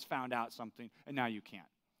parents found out something and now you can't.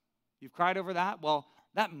 You've cried over that? Well,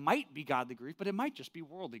 that might be godly grief, but it might just be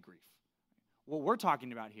worldly grief. What we're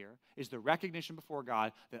talking about here is the recognition before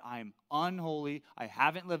God that I am unholy, I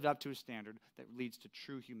haven't lived up to a standard that leads to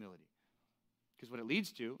true humility. Because what it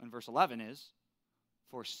leads to in verse 11 is,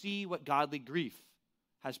 for see what godly grief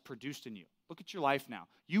has produced in you. Look at your life now.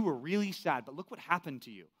 You were really sad, but look what happened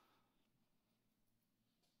to you.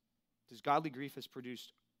 This godly grief has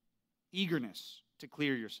produced eagerness to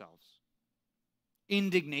clear yourselves.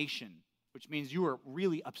 Indignation, which means you were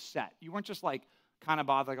really upset. You weren't just kind of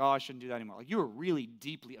bothered, oh, I shouldn't do that anymore. You were really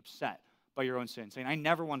deeply upset by your own sin, saying, I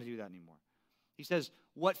never want to do that anymore. He says,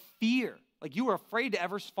 what fear? You were afraid to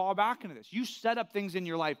ever fall back into this. You set up things in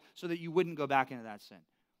your life so that you wouldn't go back into that sin.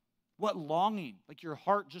 What longing? Your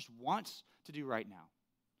heart just wants to do right now.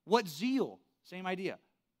 What zeal? Same idea.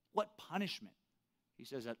 What punishment? He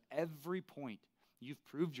says, at every point, you've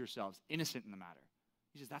proved yourselves innocent in the matter.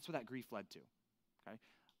 He says, that's what that grief led to. Okay?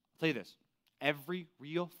 I'll tell you this. Every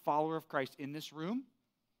real follower of Christ in this room,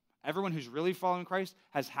 everyone who's really following Christ,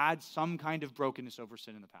 has had some kind of brokenness over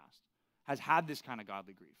sin in the past, has had this kind of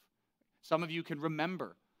godly grief. Some of you can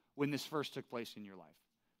remember when this first took place in your life.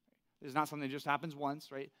 It's not something that just happens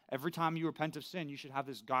once, right? Every time you repent of sin, you should have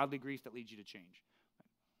this godly grief that leads you to change.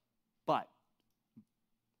 But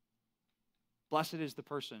blessed is the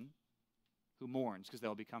person who mourns, because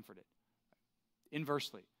they'll be comforted.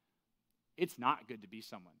 Inversely, it's not good to be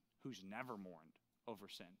someone who's never mourned over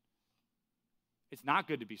sin. It's not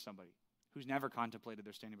good to be somebody who's never contemplated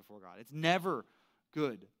their standing before God. It's never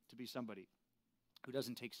good to be somebody who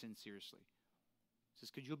doesn't take sin seriously. It says,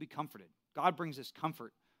 because you'll be comforted. God brings this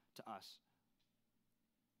comfort to us.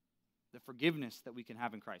 the forgiveness that we can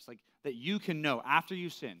have in Christ. Like that you can know after you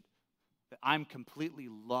sinned that I'm completely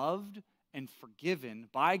loved and forgiven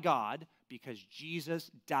by God because Jesus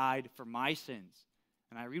died for my sins.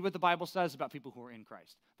 And I read what the Bible says about people who are in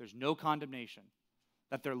Christ. There's no condemnation,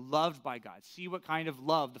 that they're loved by God. See what kind of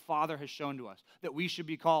love the Father has shown to us, that we should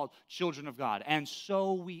be called children of God. And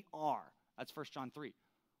so we are. That's 1 John 3.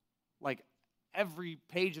 Like every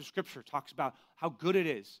page of Scripture talks about how good it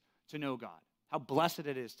is to know God, how blessed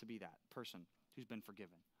it is to be that person who's been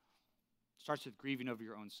forgiven. It starts with grieving over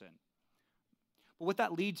your own sin. But what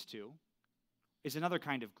that leads to is another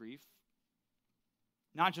kind of grief,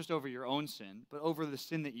 not just over your own sin, but over the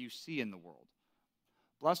sin that you see in the world.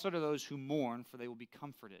 Blessed are those who mourn, for they will be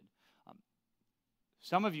comforted.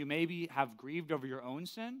 Some of you maybe have grieved over your own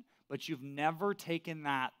sin, but you've never taken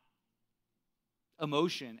that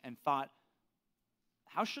emotion and thought,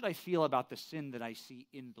 how should I feel about the sin that I see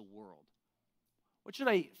in the world? What should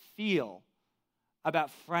I feel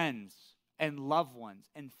about friends and loved ones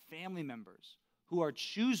and family members who are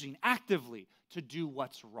choosing actively to do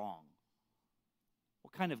what's wrong?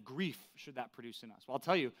 What kind of grief should that produce in us? Well, I'll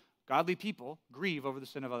tell you, godly people grieve over the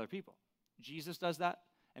sin of other people. Jesus does that.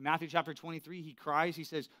 In Matthew chapter 23, he cries, he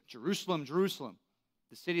says, Jerusalem, Jerusalem,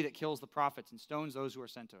 the city that kills the prophets and stones those who are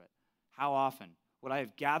sent to it. How often would I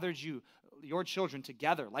have gathered you, your children,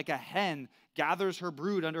 together like a hen gathers her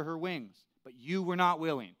brood under her wings, but you were not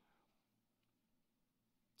willing.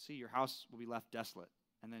 See, your house will be left desolate.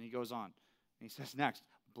 And then he goes on. And he says next,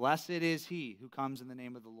 blessed is he who comes in the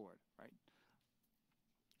name of the Lord. Right?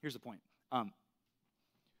 Here's the point.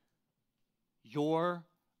 Your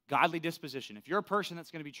godly disposition, if you're a person that's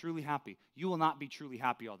going to be truly happy, you will not be truly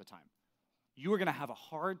happy all the time. You are going to have a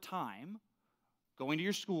hard time going to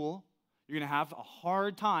your school. You're going to have a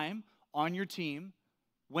hard time on your team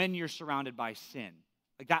when you're surrounded by sin.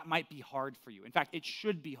 Like that might be hard for you. In fact, it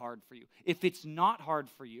should be hard for you. If it's not hard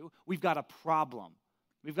for you, we've got a problem.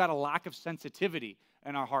 We've got a lack of sensitivity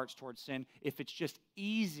in our hearts towards sin if it's just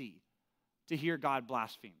easy to hear God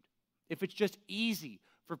blasphemed. If it's just easy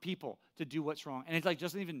for people to do what's wrong. And it's like,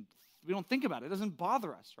 we don't think about it. It doesn't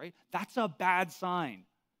bother us, right? That's a bad sign.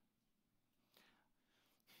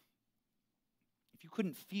 If you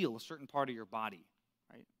couldn't feel a certain part of your body,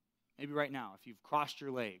 right? Maybe right now, if you've crossed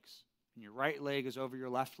your legs and your right leg is over your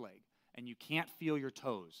left leg and you can't feel your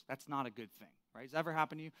toes, that's not a good thing, right? Does that ever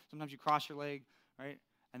happen to you? Sometimes you cross your leg, right?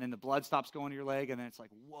 And then the blood stops going to your leg and then it's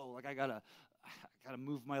like, whoa, like I gotta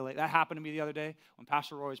move my leg. That happened to me the other day when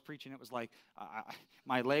Pastor Roy was preaching. It was like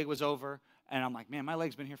my leg was over, and I'm like, man, my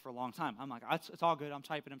leg's been here for a long time. I'm like, it's all good. I'm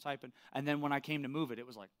typing. And then when I came to move it, it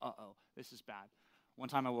was like, uh-oh, this is bad. One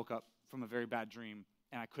time I woke up from a very bad dream,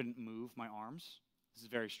 and I couldn't move my arms. This is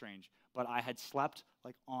very strange. But I had slept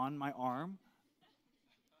like on my arm.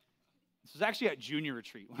 This was actually at junior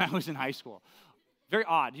retreat when I was in high school. Very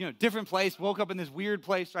odd, different place. Woke up in this weird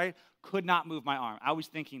place, right? Could not move my arm. I was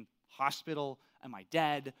thinking, hospital, am I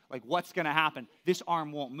dead? Like, what's going to happen? This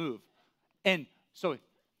arm won't move. And so,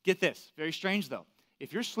 get this. Very strange, though.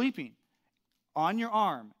 If you're sleeping on your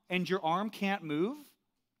arm and your arm can't move,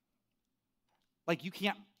 like, you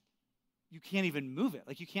can't even move it.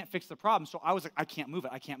 Like, you can't fix the problem. So I was like, I can't move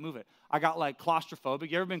it. I got, like, claustrophobic.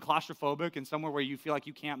 You ever been claustrophobic in somewhere where you feel like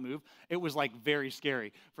you can't move? It was, like, very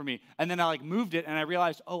scary for me. And then I, like, moved it, and I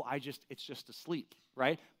realized, it's just asleep,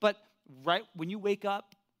 right? But right when you wake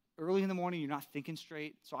up, early in the morning, you're not thinking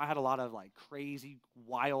straight. So I had a lot of like crazy,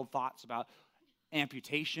 wild thoughts about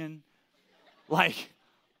amputation. Like,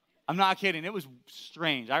 I'm not kidding. It was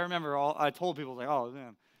strange. I remember I told people, like, oh,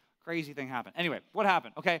 man, crazy thing happened. Anyway, what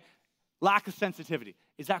happened? Okay, lack of sensitivity.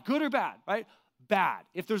 Is that good or bad, right? Bad,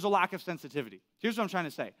 if there's a lack of sensitivity. Here's what I'm trying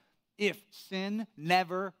to say. If sin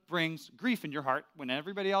never brings grief in your heart when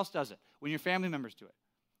everybody else does it, when your family members do it,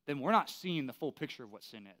 then we're not seeing the full picture of what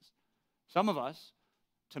sin is. Some of us,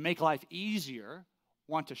 to make life easier,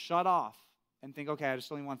 want to shut off and think, okay, I just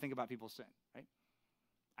only want to think about people's sin, right?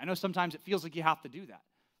 I know sometimes it feels like you have to do that.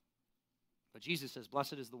 But Jesus says,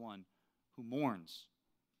 blessed is the one who mourns.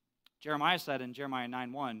 Jeremiah said in Jeremiah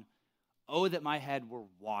 9:1, oh, that my head were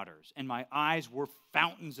waters and my eyes were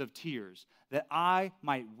fountains of tears, that I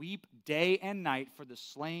might weep day and night for the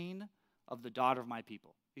slain of the daughter of my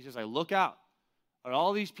people. He says, I look out at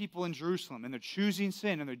all these people in Jerusalem, and they're choosing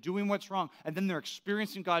sin, and they're doing what's wrong, and then they're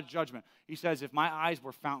experiencing God's judgment. He says, if my eyes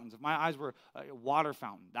were fountains, if my eyes were a water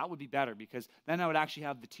fountain, that would be better, because then I would actually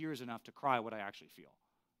have the tears enough to cry what I actually feel.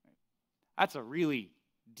 Right? That's a really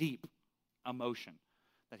deep emotion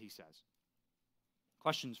that he says.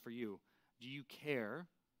 Questions for you. Do you care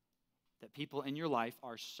that people in your life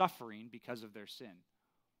are suffering because of their sin?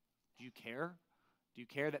 Do you care? Do you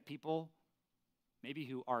care that people maybe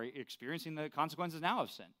who are experiencing the consequences now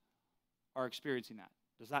of sin, are experiencing that.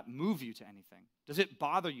 Does that move you to anything? Does it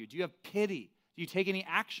bother you? Do you have pity? Do you take any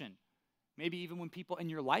action? Maybe even when people in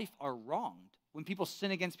your life are wronged, when people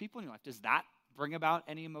sin against people in your life, does that bring about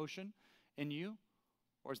any emotion in you?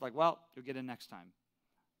 Or it's like, well, you'll get in next time.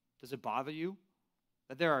 Does it bother you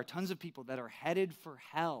that there are tons of people that are headed for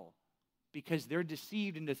hell because they're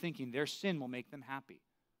deceived into thinking their sin will make them happy?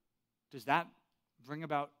 Does that bring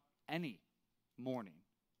about any mourning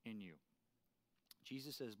in you?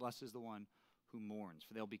 Jesus says, blessed is the one who mourns,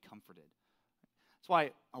 for they'll be comforted. That's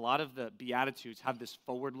why a lot of the Beatitudes have this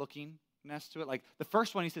forward-lookingness to it. Like the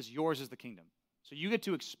first one, he says, yours is the kingdom. So you get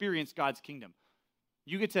to experience God's kingdom.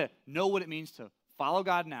 You get to know what it means to follow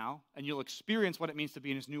God now, and you'll experience what it means to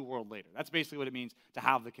be in his new world later. That's basically what it means to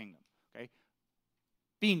have the kingdom, okay?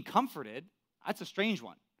 Being comforted, that's a strange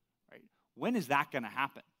one, right? When is that going to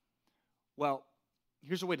happen? Well,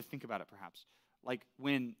 here's a way to think about it, perhaps. Like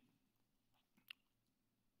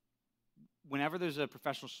whenever there's a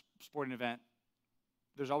professional sporting event,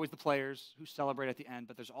 there's always the players who celebrate at the end,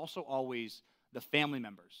 but there's also always the family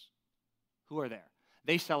members who are there.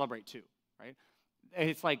 They celebrate too, right?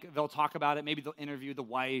 It's like they'll talk about it. Maybe they'll interview the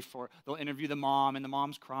wife or they'll interview the mom, and the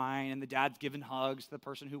mom's crying, and the dad's giving hugs to the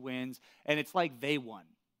person who wins, and it's like they won,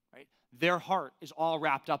 right? Their heart is all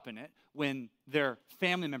wrapped up in it when their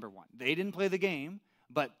family member won. They didn't play the game,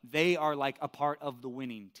 but they are like a part of the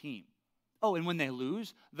winning team. Oh, and when they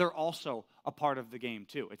lose, they're also a part of the game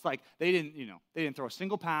too. It's like they didn't throw a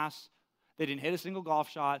single pass, they didn't hit a single golf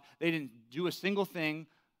shot, they didn't do a single thing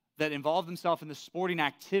that involved themselves in the sporting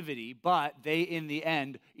activity, but they in the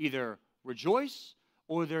end either rejoice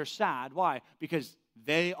or they're sad. Why? Because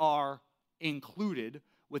they are included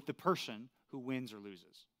with the person who wins or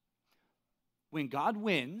loses. When God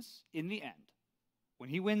wins in the end, when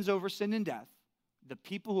he wins over sin and death, the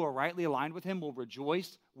people who are rightly aligned with him will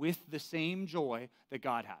rejoice with the same joy that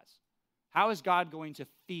God has. How is God going to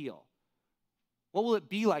feel? What will it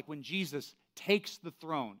be like when Jesus takes the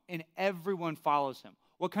throne and everyone follows him?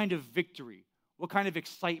 What kind of victory, what kind of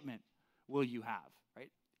excitement will you have,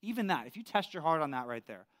 right? Even that, if you test your heart on that right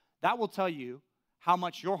there, that will tell you how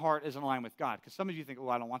much your heart is in line with God. Because some of you think, oh,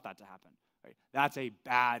 I don't want that to happen. Right? That's a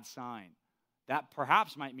bad sign. That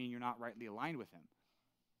perhaps might mean you're not rightly aligned with him.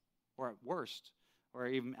 Or at worst, or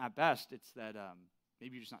even at best, it's that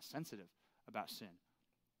maybe you're just not sensitive about sin.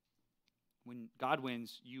 When God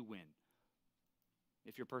wins, you win.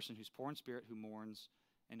 If you're a person who's poor in spirit, who mourns,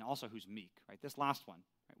 and also who's meek, right? This last one,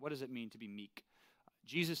 right? What does it mean to be meek?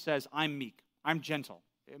 Jesus says, I'm meek. I'm gentle.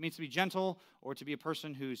 It means to be gentle or to be a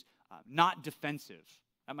person who's not defensive.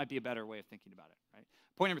 That might be a better way of thinking about it, right?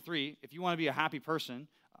 Point number 3, if you want to be a happy person,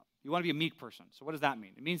 you want to be a meek person. So what does that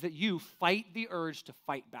mean? It means that you fight the urge to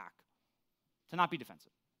fight back, to not be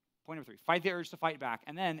defensive. Point number 3, fight the urge to fight back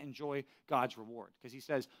and then enjoy God's reward. Because he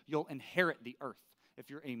says you'll inherit the earth if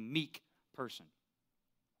you're a meek person,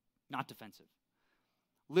 not defensive.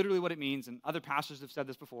 Literally what it means, and other pastors have said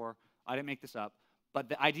this before, I didn't make this up, but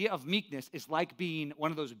the idea of meekness is like being one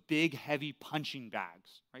of those big, heavy punching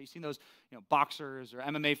bags, right? You've seen those boxers or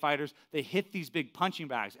MMA fighters, they hit these big punching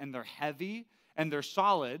bags, and they're heavy, and they're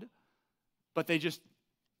solid, but they just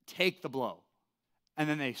take the blow, and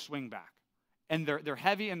then they swing back. And they're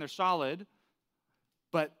heavy and they're solid,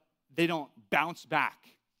 but they don't bounce back.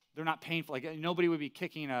 They're not painful. Like nobody would be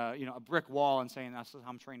kicking a brick wall and saying, that's how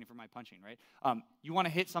I'm training for my punching, right? You want to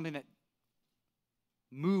hit something that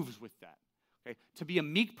moves with that. Okay? To be a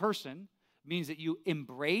meek person means that you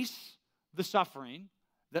embrace the suffering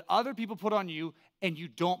that other people put on you and you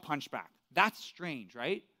don't punch back. That's strange,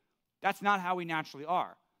 right? That's not how we naturally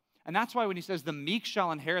are. And that's why when he says the meek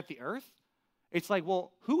shall inherit the earth, it's like,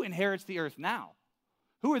 well, who inherits the earth now?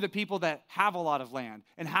 Who are the people that have a lot of land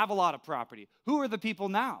and have a lot of property? Who are the people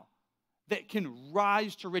now that can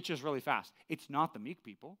rise to riches really fast? It's not the meek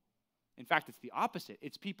people. In fact, it's the opposite.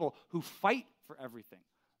 It's people who fight for everything.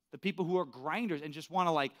 The people who are grinders and just want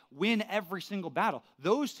to win every single battle.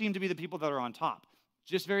 Those seem to be the people that are on top.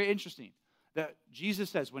 Just very interesting that Jesus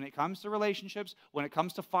says when it comes to relationships, when it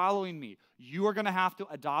comes to following me, you are going to have to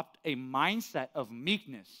adopt a mindset of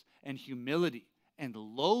meekness and humility and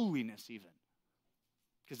lowliness even.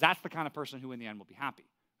 Because that's the kind of person who in the end will be happy.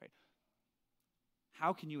 Right?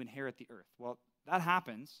 How can you inherit the earth? Well, that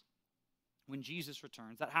happens when Jesus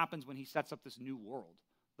returns. That happens when he sets up this new world.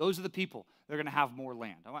 Those are the people that are going to have more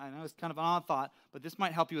land. I know it's kind of an odd thought, but this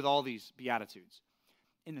might help you with all these Beatitudes.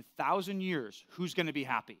 In 1,000 years, who's going to be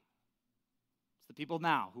happy? It's the people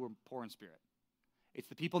now who are poor in spirit. It's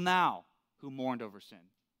the people now who mourned over sin.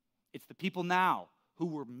 It's the people now who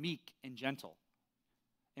were meek and gentle.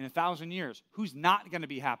 in 1,000 years, who's not going to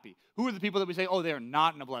be happy? Who are the people that we say, oh, they're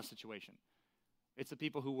not in a blessed situation? It's the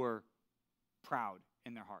people who were proud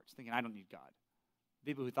in their hearts, thinking, I don't need God.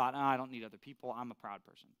 People who thought, I don't need other people. I'm a proud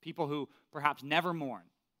person. People who perhaps never mourn.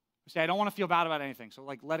 Who say, I don't want to feel bad about anything. So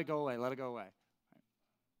let it go away. Let it go away. Right?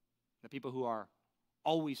 The people who are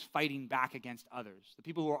always fighting back against others. The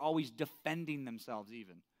people who are always defending themselves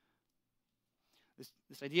even.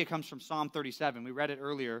 This idea comes from Psalm 37. We read it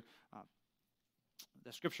earlier.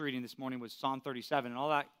 The scripture reading this morning was Psalm 37. And all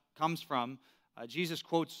that comes from, Jesus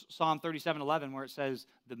quotes Psalm 37:11, where it says,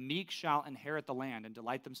 the meek shall inherit the land and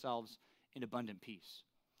delight themselves in abundant peace.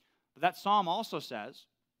 But that psalm also says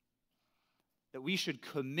that we should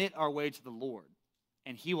commit our way to the Lord,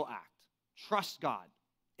 and he will act. Trust God,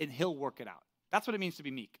 and he'll work it out. That's what it means to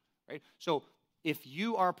be meek, right? So if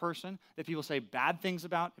you are a person that people say bad things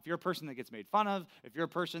about, if you're a person that gets made fun of, if you're a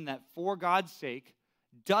person that for God's sake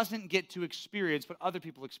doesn't get to experience what other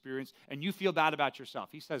people experience, and you feel bad about yourself,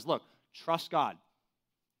 he says, look, trust God.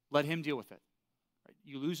 Let him deal with it. Right?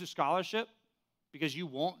 You lose a scholarship because you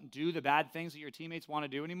won't do the bad things that your teammates want to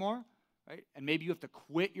do anymore, right? And maybe you have to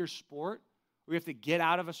quit your sport, or you have to get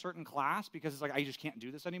out of a certain class because it's like, I just can't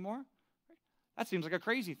do this anymore. Right? That seems like a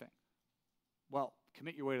crazy thing. Well,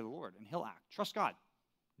 commit your way to the Lord, and he'll act. Trust God.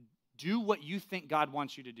 Do what you think God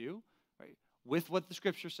wants you to do, right? With what the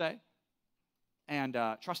scriptures say, and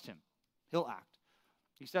trust him. He'll act.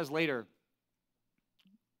 He says later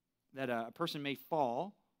that a person may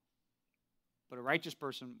fall, but a righteous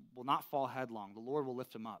person will not fall headlong. The Lord will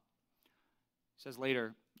lift him up. He says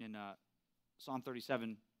later in Psalm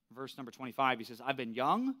 37, verse number 25, he says, I've been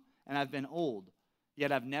young and I've been old,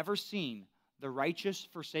 yet I've never seen the righteous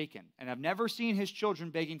forsaken, and I've never seen his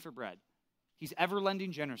children begging for bread. He's ever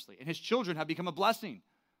lending generously, and his children have become a blessing.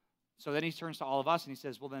 So then he turns to all of us and he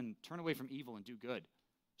says, well then, turn away from evil and do good,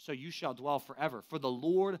 so you shall dwell forever. For the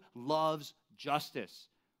Lord loves justice.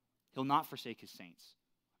 He'll not forsake his saints.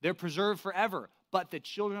 They're preserved forever, but the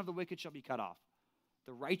children of the wicked shall be cut off.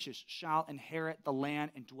 The righteous shall inherit the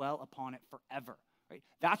land and dwell upon it forever. Right?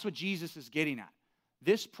 That's what Jesus is getting at.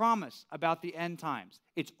 This promise about the end times,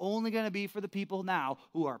 it's only going to be for the people now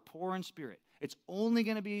who are poor in spirit. It's only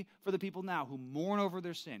going to be for the people now who mourn over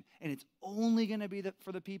their sin. And it's only going to be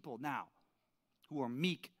for the people now who are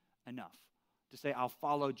meek enough to say, I'll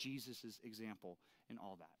follow Jesus' example in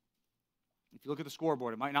all that. If you look at the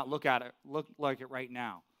scoreboard, it might not look like it right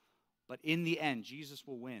now. But in the end, Jesus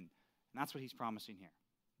will win. And that's what he's promising here.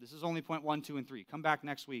 This is only point 1, 2, and 3. Come back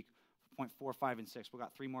next week for point 4, 5, and 6. We've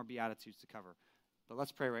got 3 more Beatitudes to cover. But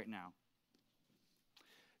let's pray right now.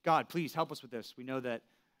 God, please help us with this. We know that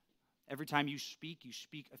every time you speak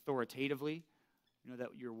authoritatively. We know that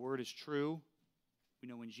your word is true. We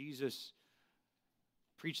know when Jesus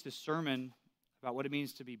preached this sermon about what it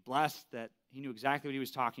means to be blessed, that he knew exactly what he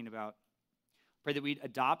was talking about. Pray that we'd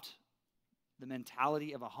adopt the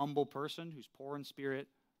mentality of a humble person who's poor in spirit,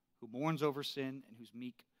 who mourns over sin, and who's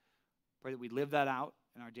meek. Pray that we'd live that out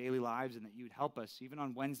in our daily lives, and that you'd help us, even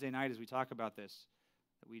on Wednesday night as we talk about this,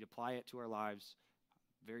 that we'd apply it to our lives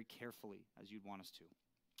very carefully as you'd want us to.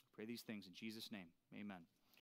 Pray these things in Jesus' name. Amen.